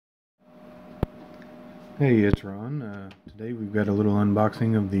Hey, it's Ron. Today we've got a little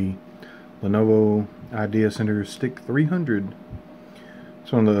unboxing of the Lenovo IdeaCentre Stick 300.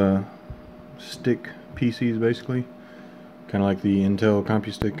 It's one of the stick PCs basically, kind of like the Intel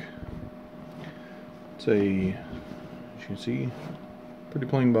CompuStick. It's a, as you can see, pretty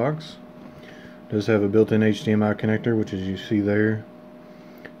plain box. It does have a built-in HDMI connector, which as you see there.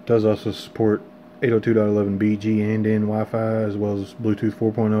 It does also support 802.11b G&N Wi-Fi as well as Bluetooth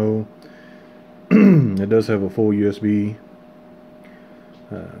 4.0. It does have a full USB,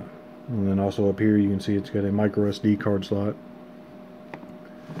 and then also up here you can see it's got a micro SD card slot.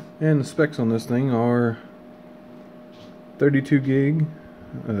 And the specs on this thing are 32 gig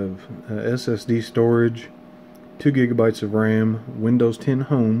of SSD storage, 2 gigabytes of RAM, Windows 10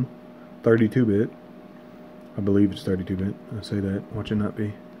 Home, 32-bit. I believe it's 32-bit. I say that, watch it not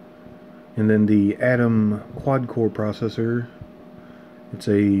be. And then the Atom Quad Core processor. It's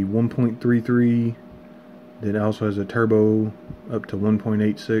a 1.33 that also has a turbo up to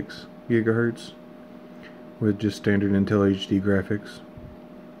 1.86 gigahertz with just standard Intel HD graphics.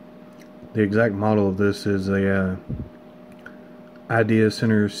 The exact model of this is a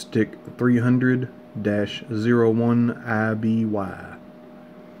IdeaCentre Stick 300-01IBY.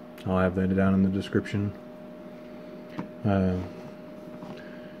 I'll have that down in the description. Be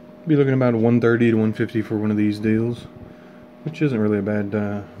looking about $130 to $150 for one of these deals, which isn't really a bad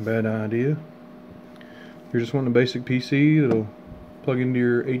idea. If you're just wanting a basic PC that'll plug into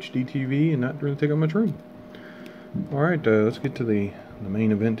your HD TV and not really take up much room. Alright, let's get to the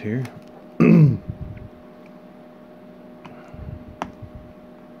main event here.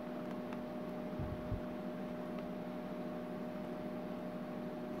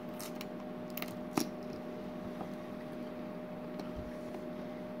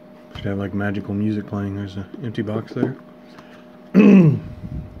 Should have like magical music playing. There's an empty box there.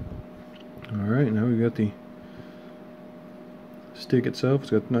 Alright, now we've got the stick itself.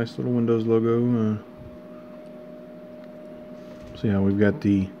 It's got the nice little Windows logo. So yeah, we've got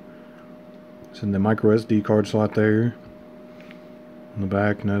it's in the micro SD card slot there on the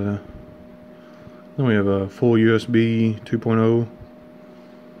back. Then we have a full USB 2.0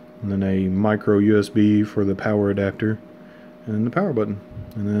 and then a micro USB for the power adapter and then the power button.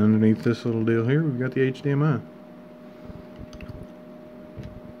 And then underneath this little deal here, we've got the HDMI.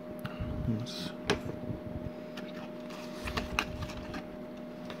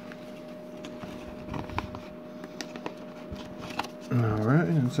 Alright,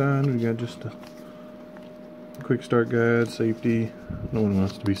 inside we got just a quick start guide, safety. No one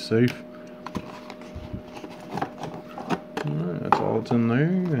wants to be safe. Alright, that's all that's in there.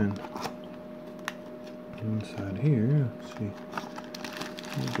 And inside here, let's see.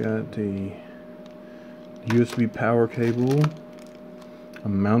 We've got a USB power cable, a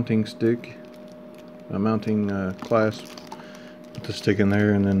mounting stick, a mounting clasp. Put the stick in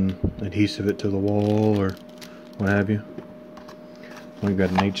there and then adhesive it to the wall or what have you. We've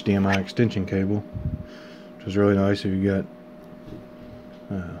got an HDMI extension cable, which is really nice if you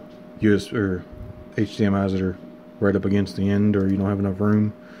got USB or HDMIs that are right up against the end, or you don't have enough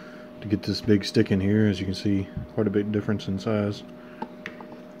room to get this big stick in here. As you can see, quite a big difference in size.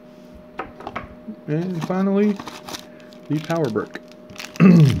 And finally, the power brick.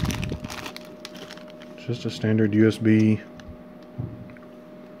 Just a standard USB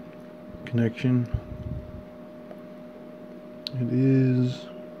connection. It is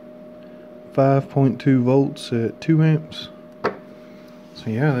 5.2 volts at 2 amps. So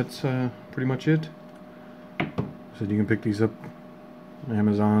yeah, that's pretty much it. So you can pick these up on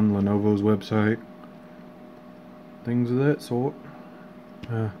Amazon, Lenovo's website, things of that sort.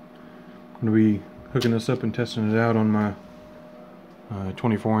 I'm going to be hooking this up and testing it out on my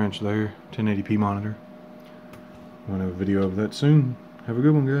 24-inch there, 1080p monitor. I'm going to have a video of that soon. Have a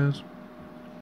good one, guys.